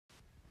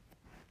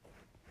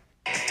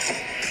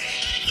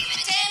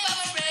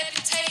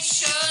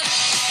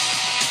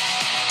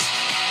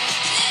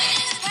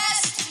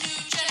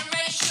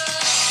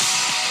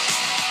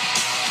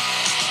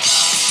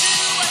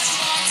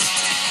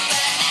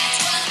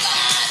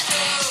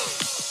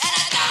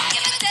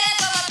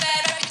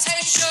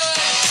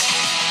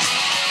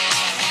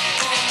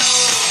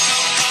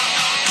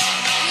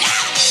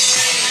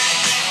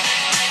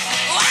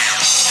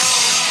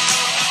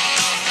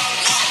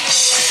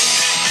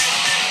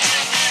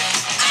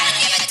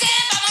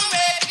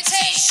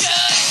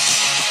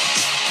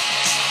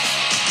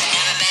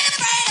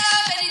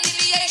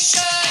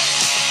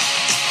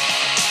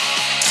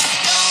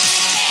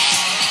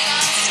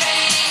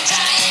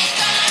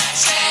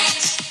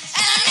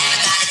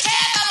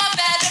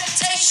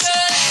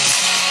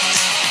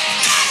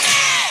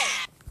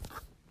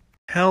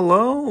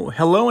Hello,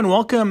 and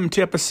welcome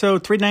to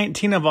episode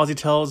 319 of Aussie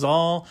Tells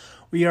All.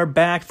 We are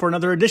back for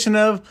another edition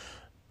of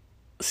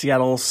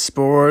Seattle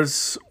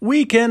Sports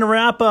Weekend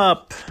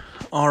Wrap-Up.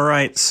 All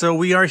right, so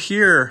we are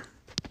here.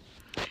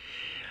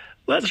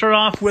 Let's start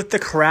off with the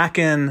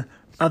Kraken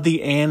of the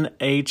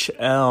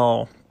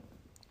NHL.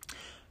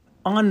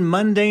 On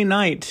Monday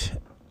night,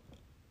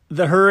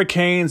 the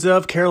Hurricanes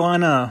of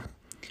Carolina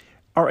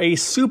are a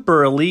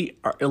super elite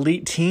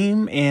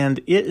team, and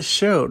it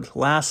showed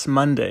last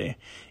Monday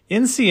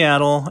in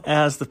Seattle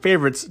as the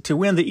favorites to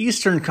win the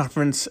Eastern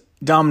Conference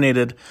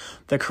dominated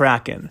the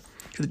Kraken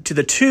to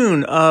the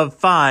tune of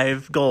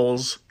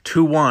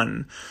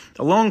 5-1.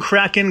 The lone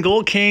Kraken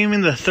goal came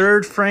in the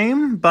third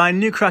frame by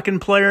new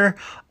Kraken player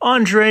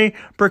Andrei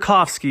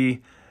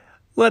Burakovsky.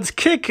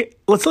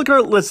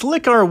 Let's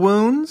lick our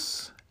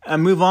wounds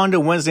and move on to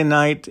Wednesday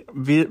night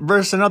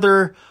versus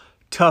another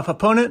tough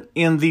opponent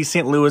in the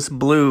St. Louis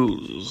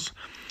Blues.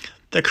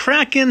 The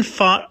Kraken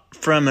fought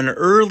from an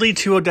early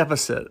 2-0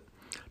 deficit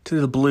to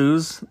the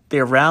Blues.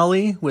 They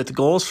rally with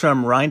goals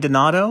from Ryan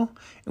Donato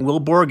and Will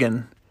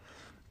Borgen.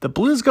 The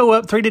Blues go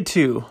up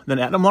 3-2. Then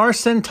Adam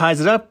Larsson ties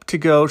it up to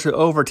go to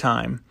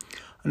overtime.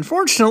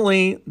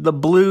 Unfortunately, the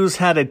Blues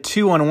had a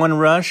 2-on-1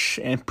 rush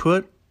and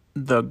put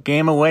the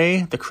game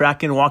away. The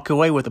Kraken walk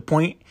away with a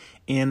point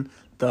in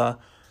the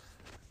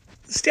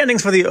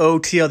standings for the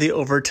OT, the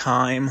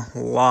overtime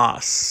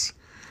loss.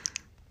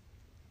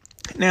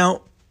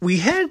 Now, we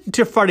head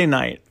to Friday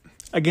night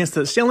against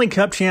the Stanley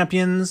Cup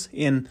champions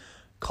in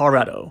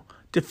Colorado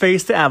to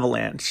face the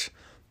Avalanche.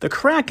 The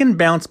Kraken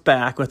bounced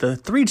back with a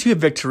 3-2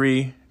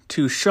 victory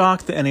to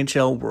shock the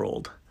NHL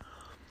world,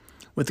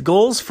 with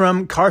goals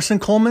from Carson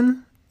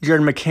Coleman,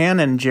 Jared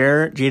McCann, and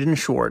Jaden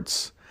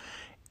Schwartz,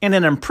 and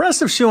an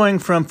impressive showing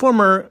from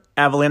former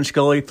Avalanche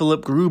goalie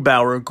Philip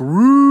Grubauer.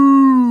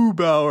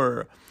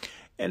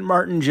 And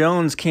Martin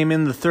Jones came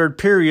in the third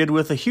period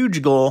with a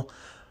huge goal.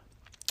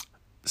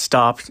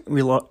 Stopped.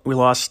 We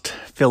lost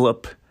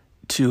Philip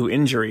to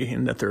injury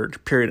in the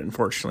third period,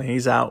 unfortunately.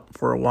 He's out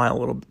for a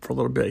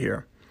little bit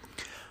here.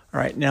 All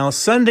right, now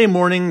Sunday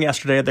morning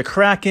yesterday, the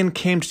Kraken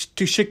came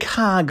to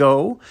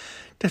Chicago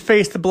to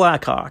face the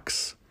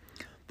Blackhawks.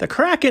 The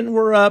Kraken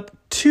were up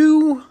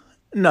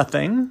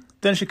 2-0,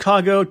 then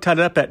Chicago tied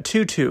it up at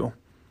 2-2.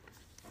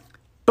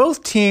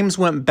 Both teams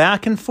went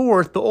back and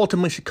forth, but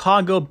ultimately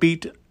Chicago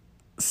beat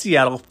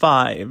Seattle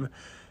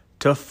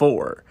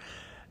 5-4.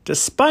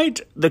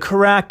 Despite the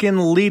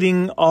Kraken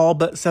leading all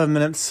but 7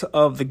 minutes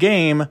of the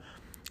game,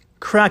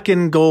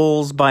 Kraken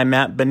goals by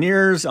Matt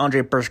Beniers,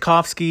 Andrei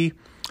Burakovsky,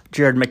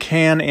 Jared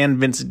McCann, and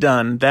Vince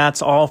Dunn.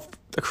 That's all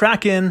the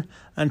Kraken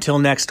until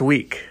next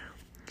week.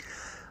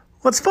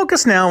 Let's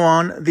focus now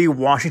on the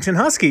Washington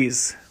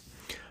Huskies.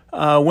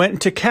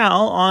 Went to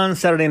Cal on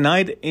Saturday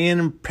night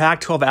in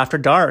Pac-12 After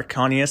Dark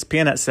on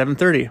ESPN at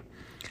 7:30.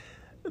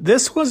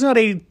 This was not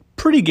a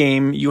pretty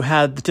game. You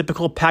had the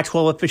typical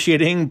Pac-12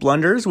 officiating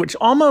blunders, which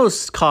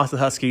almost cost the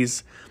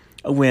Huskies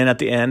a win at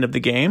the end of the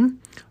game.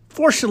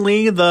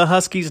 Fortunately, the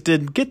Huskies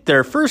did get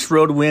their first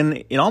road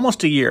win in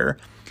almost a year.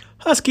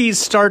 Huskies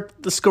start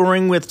the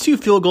scoring with 2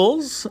 field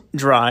goals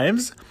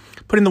drives,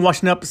 putting the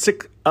Washington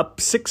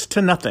up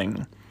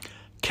 6-0.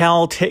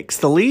 Cal takes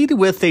the lead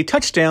with a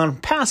touchdown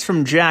pass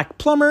from Jack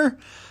Plummer.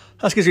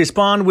 Huskies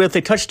respond with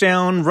a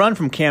touchdown run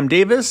from Cam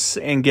Davis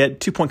and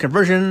get 2-point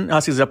conversion.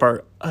 Huskies up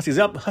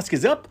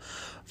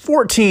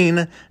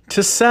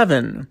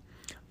 14-7.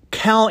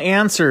 Cal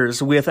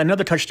answers with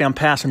another touchdown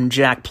pass from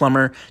Jack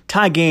Plummer,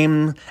 tie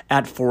game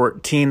at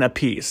 14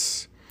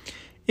 apiece.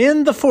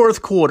 In the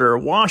fourth quarter,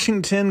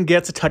 Washington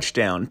gets a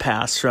touchdown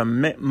pass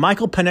from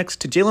Michael Penix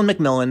to Jalen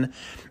McMillan,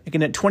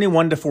 making it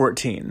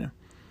 21-14.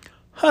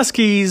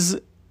 Huskies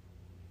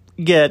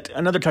get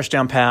another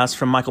touchdown pass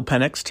from Michael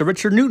Penix to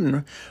Richard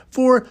Newton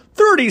for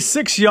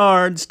 36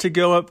 yards to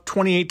go up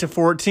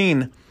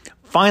 28-14.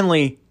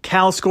 Finally,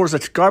 Cal scores a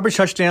garbage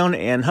touchdown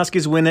and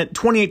Huskies win it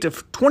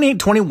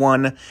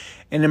 28-21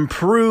 and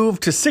improve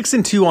to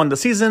 6-2 on the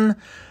season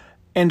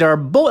and are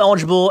bowl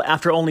eligible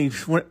after only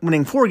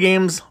winning 4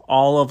 games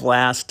all of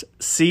last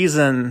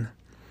season.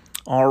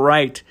 All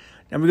right,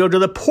 now we go to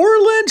the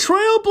Portland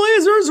Trail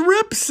Blazers,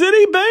 Rip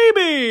City,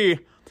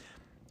 baby!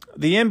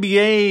 The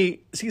NBA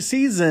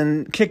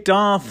season kicked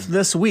off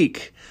this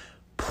week.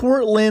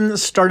 Portland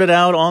started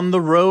out on the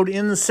road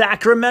in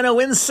Sacramento,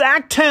 in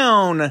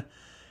Sacktown.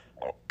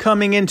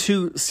 Coming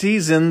into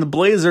season, the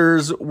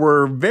Blazers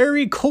were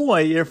very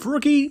coy if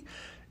rookie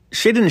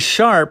Shaedon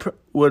Sharpe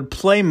would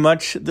play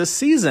much this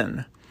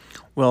season.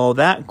 Well,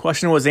 that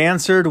question was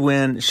answered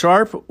when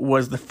Sharpe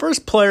was the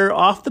first player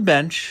off the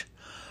bench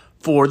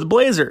for the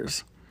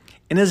Blazers.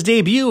 In his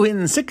debut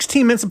in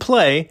 16 minutes of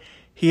play,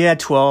 he had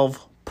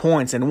 12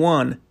 points and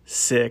 1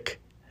 sick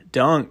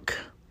dunk.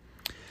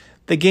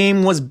 The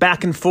game was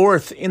back and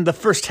forth. In the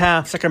first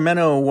half,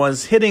 Sacramento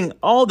was hitting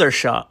all their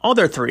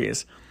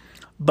threes.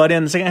 But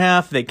in the second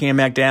half, they came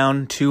back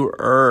down to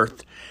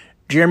earth.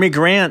 Jeremy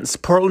Grant's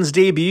Portland's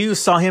debut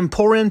saw him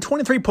pour in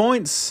 23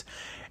 points,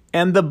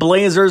 and the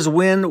Blazers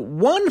win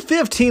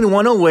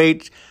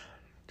 115-108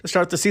 to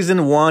start the season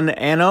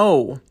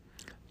 1-0.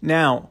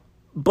 Now,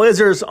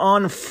 Blazers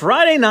on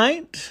Friday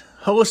night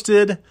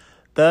hosted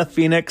the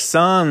Phoenix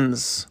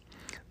Suns.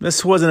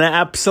 This was an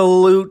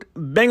absolute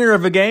banger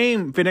of a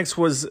game. Phoenix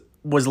was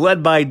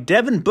led by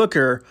Devin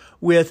Booker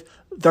with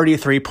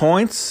 33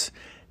 points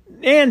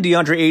and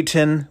DeAndre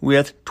Ayton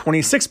with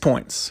 26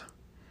 points.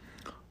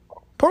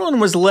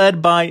 Portland was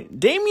led by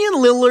Damian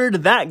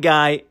Lillard, that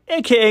guy,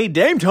 a.k.a.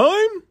 Dame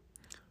Time,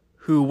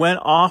 who went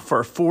off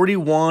for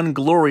 41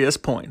 glorious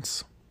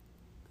points.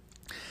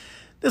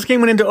 This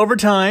game went into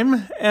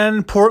overtime,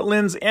 and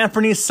Portland's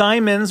Anthony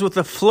Simons with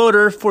a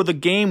floater for the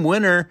game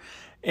winner,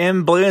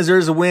 and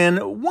Blazers win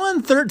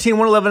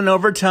 113-111 in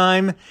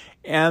overtime,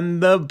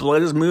 and the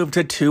Blazers move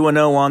to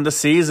 2-0 on the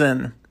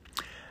season.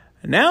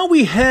 Now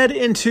we head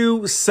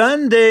into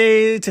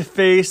Sunday to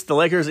face the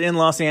Lakers in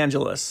Los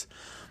Angeles.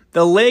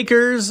 The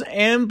Lakers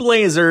and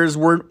Blazers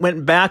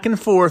went back and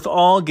forth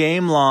all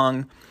game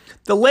long.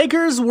 The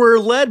Lakers were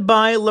led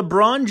by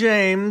LeBron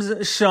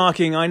James,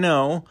 shocking, I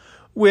know,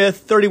 with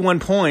 31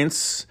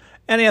 points,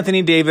 and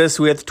Anthony Davis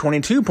with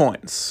 22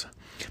 points.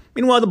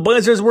 Meanwhile, the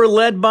Blazers were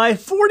led by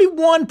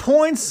 41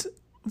 points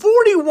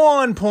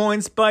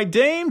by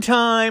Dame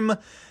Time.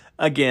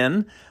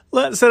 Again,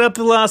 let's set up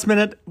the last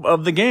minute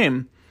of the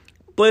game.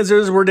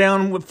 Blazers were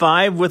down with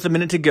 5 with a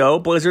minute to go.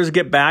 Blazers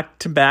get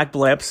back-to-back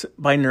layups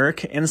by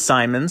Nurk and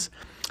Simons.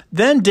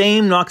 Then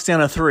Dame knocks down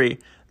a 3.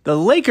 The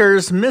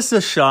Lakers miss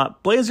a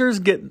shot. Blazers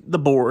get the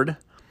board.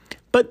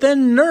 But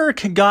then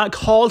Nurk got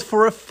called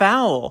for a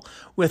foul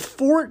with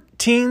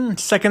 14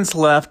 seconds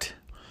left.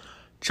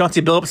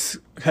 Chauncey Billups,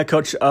 head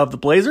coach of the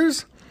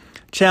Blazers,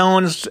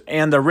 challenged,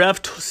 and the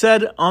ref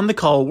said on the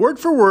call, word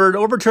for word,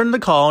 overturned the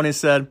call, and he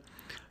said,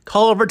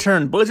 call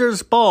overturned,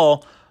 Blazers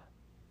ball.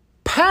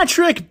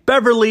 Patrick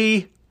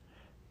Beverley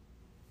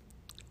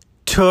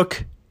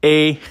took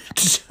a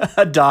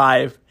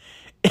dive,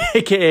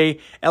 a.k.a.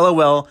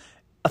 LOL,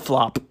 a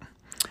flop.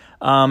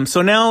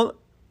 So now,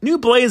 new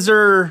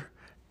Blazer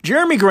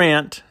Jeremy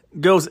Grant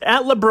goes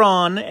at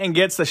LeBron and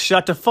gets the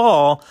shot to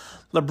fall.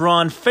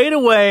 LeBron fade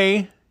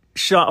away,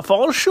 shot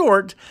falls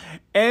short,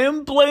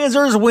 and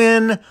Blazers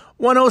win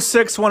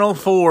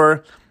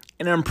 106-104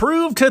 and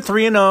improve to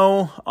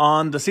 3-0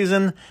 on the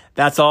season.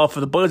 That's all for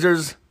the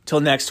Blazers till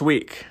next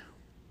week.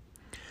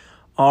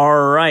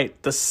 All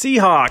right, the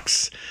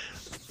Seahawks.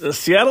 The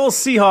Seattle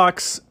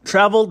Seahawks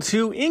traveled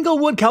to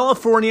Inglewood,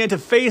 California to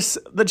face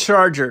the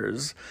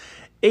Chargers.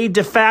 A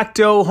de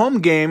facto home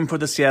game for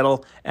the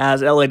Seattle,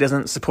 as LA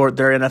doesn't support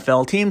their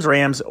NFL teams,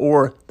 Rams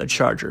or the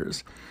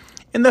Chargers.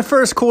 In the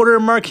first quarter,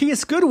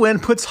 Marquise Goodwin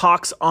puts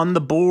Hawks on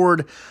the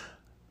board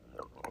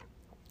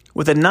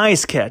with a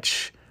nice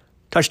catch.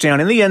 Touchdown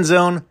in the end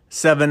zone,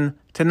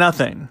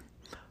 7-0.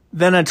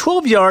 Then a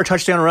 12-yard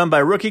touchdown run by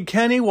rookie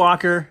Kenny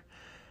Walker.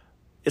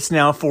 It's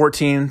now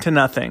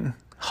 14-0,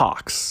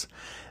 Hawks.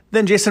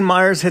 Then Jason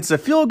Myers hits a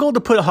field goal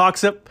to put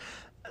Hawks up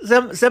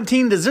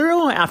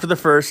 17-0 after the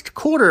first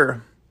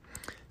quarter.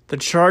 The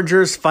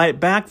Chargers fight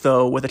back,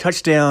 though, with a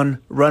touchdown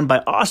run by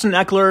Austin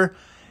Eckler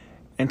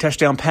and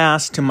touchdown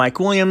pass to Mike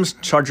Williams.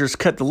 Chargers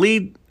cut the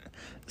lead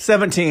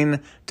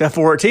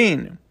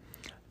 17-14.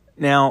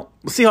 Now,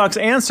 the Seahawks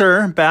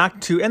answer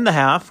back to end the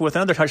half with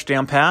another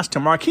touchdown pass to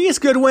Marquise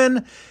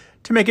Goodwin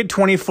to make it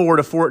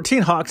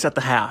 24-14 Hawks at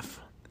the half.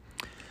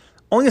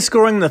 Only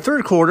scoring in the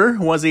third quarter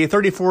was a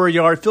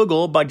 34-yard field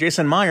goal by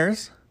Jason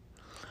Myers.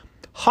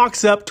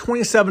 Hawks up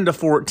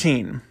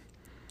 27-14.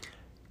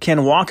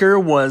 Ken Walker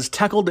was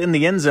tackled in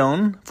the end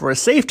zone for a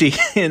safety,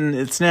 and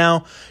it's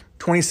now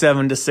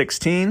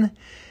 27-16.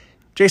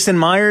 Jason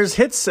Myers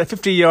hits a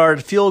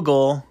 50-yard field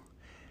goal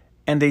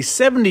and a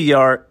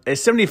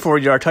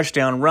 74-yard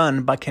touchdown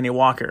run by Kenny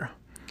Walker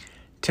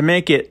to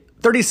make it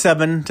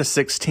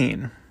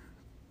 37-16.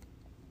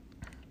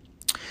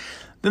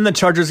 Then the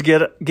Chargers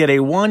get a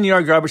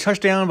 1-yard garbage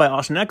touchdown by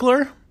Austin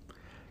Eckler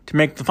to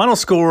make the final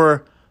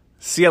score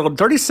Seattle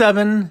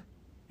 37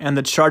 and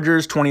the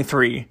Chargers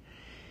 23.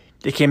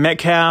 DK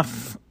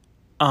Metcalf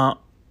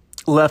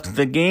left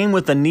the game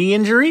with a knee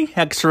injury.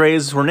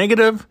 X-rays were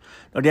negative.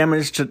 No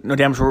damage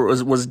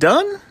was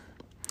done.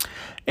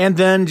 And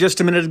then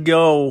just a minute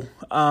ago,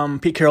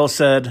 Pete Carroll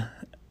said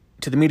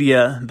to the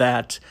media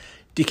that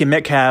DK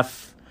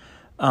Metcalf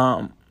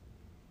does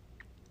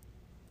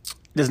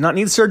not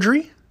need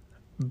surgery.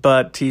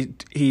 But he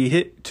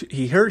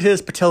hurt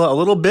his patella a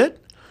little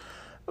bit,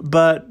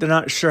 but they're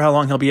not sure how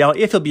long he'll be out,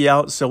 if he'll be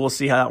out, so we'll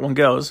see how that one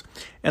goes.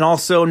 And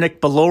also,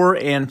 Nick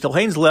Bellore and Phil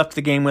Haynes left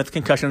the game with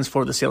concussions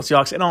for the Seattle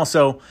Seahawks. And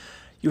also,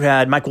 you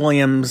had Mike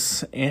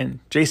Williams and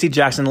J.C.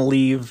 Jackson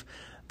leave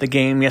the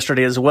game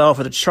yesterday as well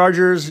for the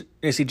Chargers.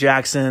 J.C.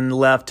 Jackson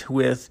left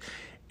with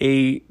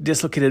a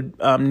dislocated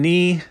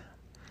knee,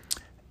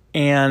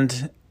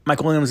 and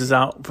Mike Williams is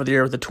out for the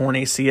year with a torn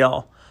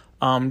ACL.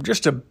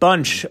 Just a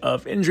bunch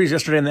of injuries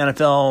yesterday in the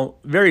NFL.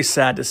 Very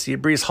sad to see.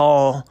 Breece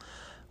Hall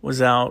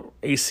was out,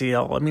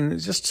 ACL. I mean,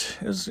 it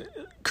was a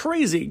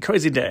crazy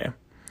day.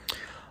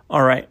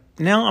 All right,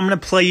 now I'm going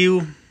to play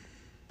you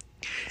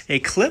a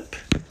clip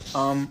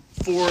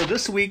for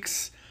this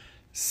week's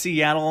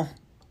Seattle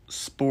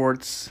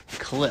sports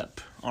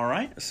clip. All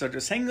right, so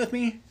just hang with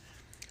me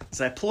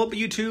as I pull up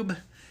YouTube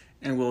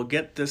and we'll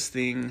get this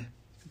thing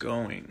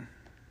going.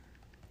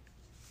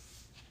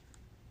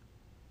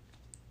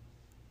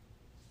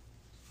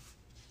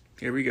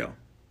 Here we go.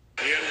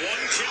 He had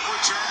one kick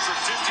return for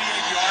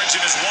 58 yards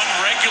in his one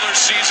regular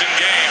season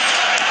game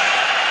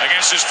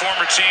against his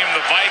former team,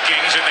 the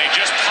Vikings, and they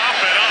just pop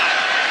it up.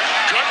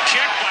 Good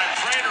kick by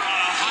Prater on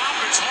a hop.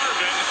 It's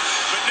Harvin,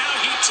 but now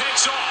he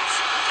takes off,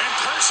 and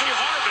Percy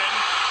Harvin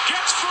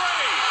gets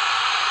free.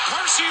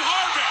 Percy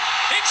Harvin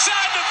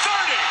inside the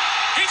 30.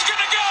 He's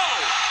going to go.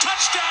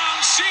 Touchdown,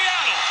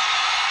 Seattle.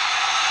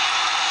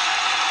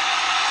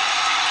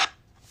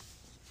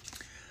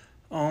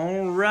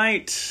 All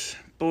right,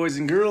 boys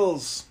and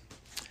girls.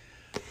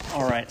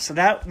 All right, so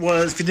that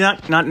was, if you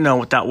did not know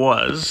what that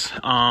was,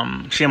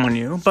 shame on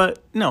you, but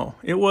no,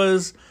 it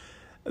was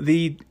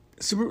the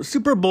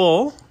Super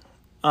Bowl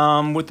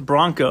with the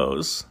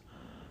Broncos,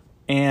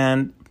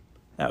 and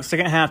that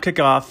second half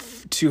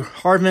kickoff to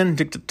Harvin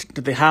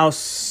to the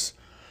house,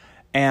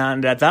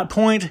 and at that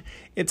point,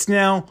 it's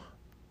now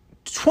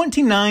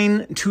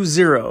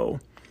 29-0.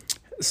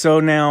 So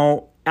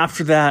now,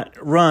 after that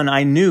run,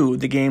 I knew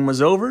the game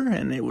was over,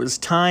 and it was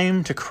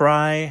time to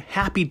cry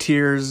happy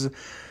tears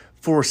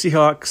for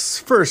Seahawks'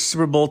 first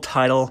Super Bowl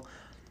title.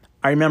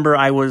 I remember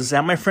I was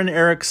at my friend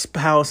Eric's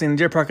house in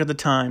Deer Park at the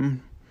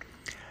time,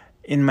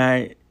 in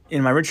my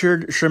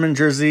Richard Sherman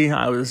jersey.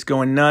 I was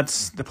going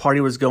nuts. The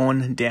party was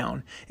going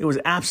down. It was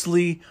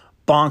absolutely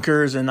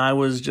bonkers, and I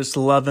was just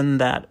loving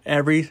that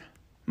every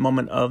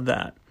moment of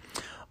that.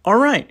 All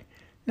right,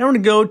 now we're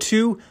going to go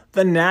to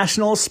the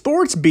national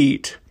sports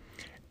beat.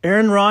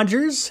 Aaron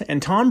Rodgers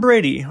and Tom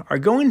Brady are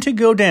going to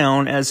go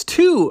down as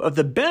two of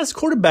the best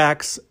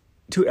quarterbacks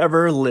to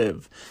ever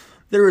live.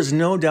 There is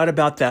no doubt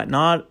about that,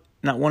 not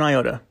one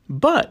iota.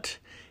 But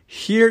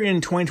here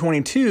in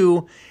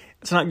 2022,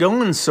 it's not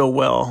going so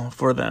well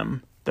for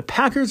them. The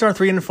Packers are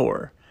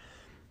 3-4.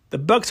 The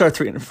Bucs are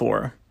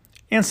 3-4,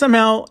 and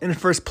somehow in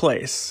first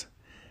place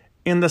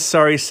in the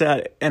sorry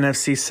sad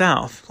NFC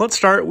South. Let's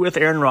start with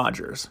Aaron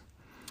Rodgers,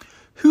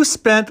 who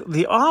spent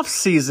the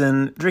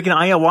offseason drinking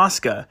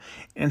ayahuasca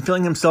and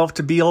feeling himself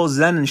to be all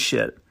zen and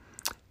shit.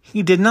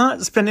 He did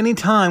not spend any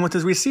time with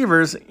his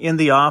receivers in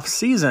the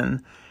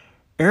offseason.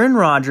 Aaron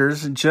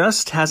Rodgers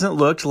just hasn't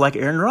looked like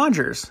Aaron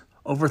Rodgers,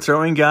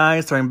 overthrowing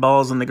guys, throwing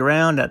balls on the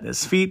ground at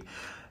his feet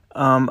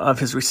of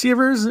his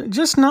receivers.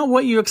 Just not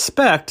what you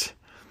expect.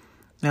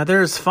 Now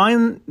there is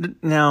fine,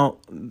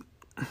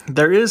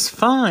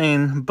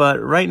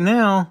 but right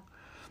now,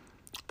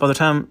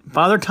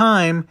 Father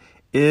Time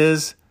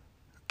is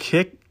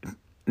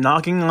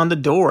knocking on the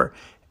door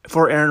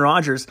for Aaron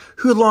Rodgers,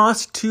 who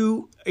lost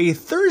to a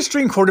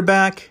third-string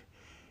quarterback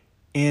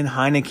in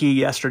Heineke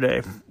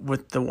yesterday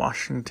with the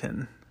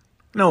Washington.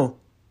 No,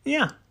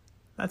 yeah,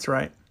 that's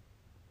right.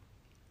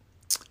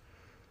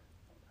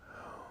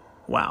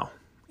 Wow,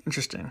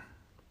 interesting.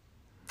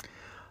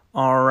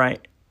 All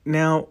right,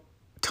 now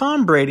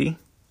Tom Brady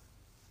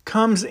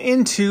comes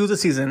into the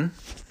season,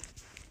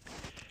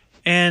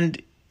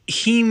 and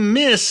he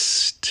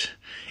missed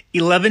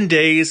 11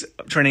 days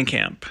of training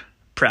camp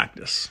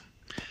practice.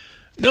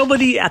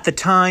 Nobody at the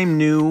time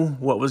knew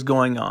what was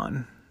going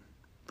on.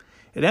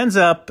 It ends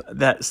up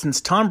that since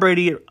Tom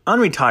Brady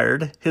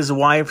unretired, his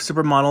wife,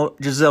 supermodel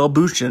Gisele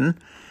Bündchen,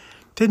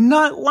 did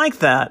not like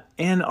that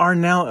and are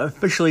now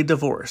officially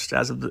divorced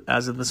as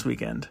of this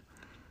weekend.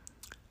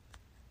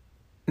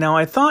 Now,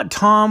 I thought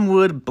Tom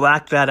would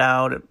black that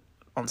out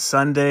on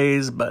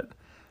Sundays, but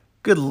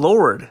good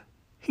Lord,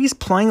 he's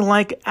playing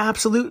like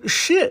absolute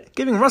shit,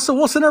 giving Russell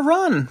Wilson a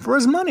run for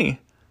his money.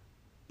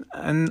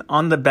 And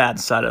on the bad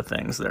side of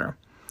things there.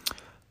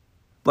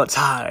 Let's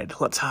hide.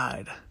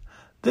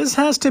 This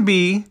has to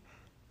be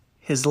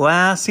his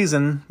last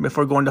season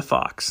before going to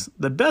Fox.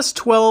 The best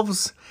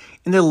 12s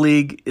in the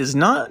league is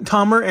not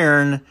Tom or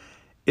Aaron.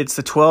 It's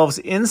the 12s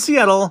in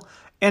Seattle,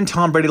 and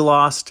Tom Brady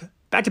lost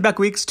back-to-back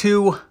weeks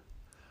to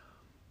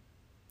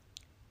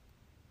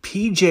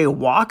P.J.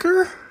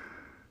 Walker?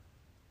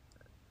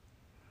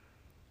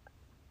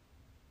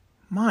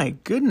 My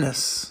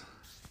goodness.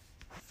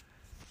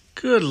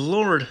 Good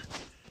Lord.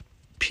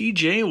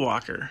 P.J.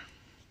 Walker.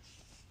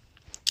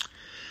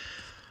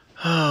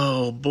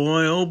 Oh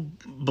boy.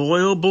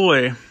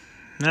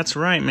 That's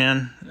right,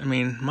 man. I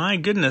mean, my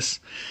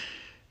goodness.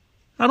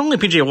 Not only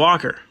P.J.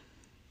 Walker,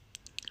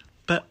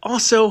 but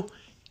also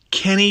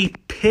Mitch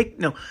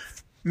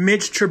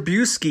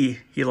Trubisky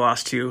he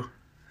lost to.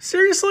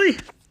 Seriously?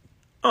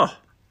 Oh,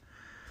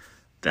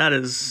 that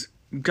is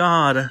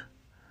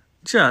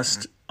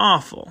just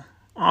awful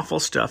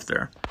stuff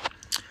there.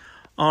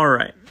 All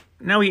right.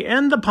 Now we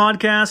end the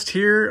podcast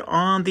here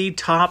on the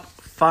top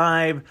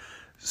 5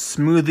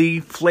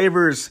 smoothie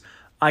flavors.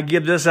 I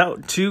give this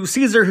out to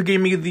Caesar, who gave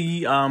me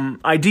the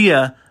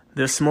idea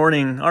this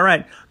morning. All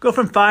right, go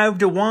from 5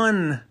 to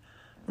 1.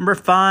 Number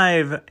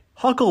 5,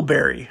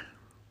 Huckleberry.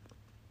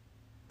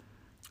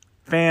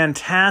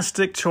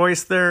 Fantastic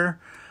choice there.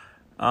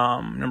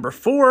 Number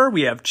 4,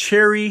 we have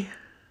Cherry.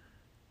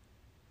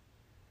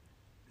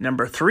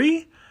 Number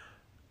 3,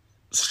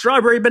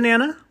 Strawberry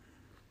Banana.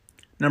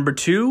 Number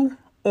 2,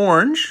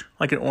 orange,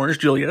 like an Orange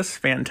Julius,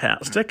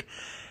 fantastic.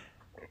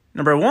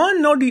 Number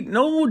 1,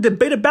 no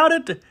debate about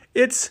it,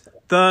 it's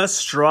the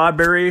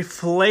strawberry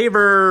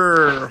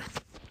flavor.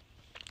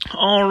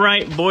 All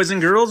right, boys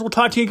and girls, we'll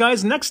talk to you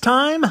guys next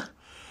time,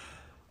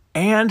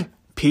 and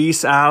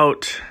peace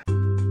out.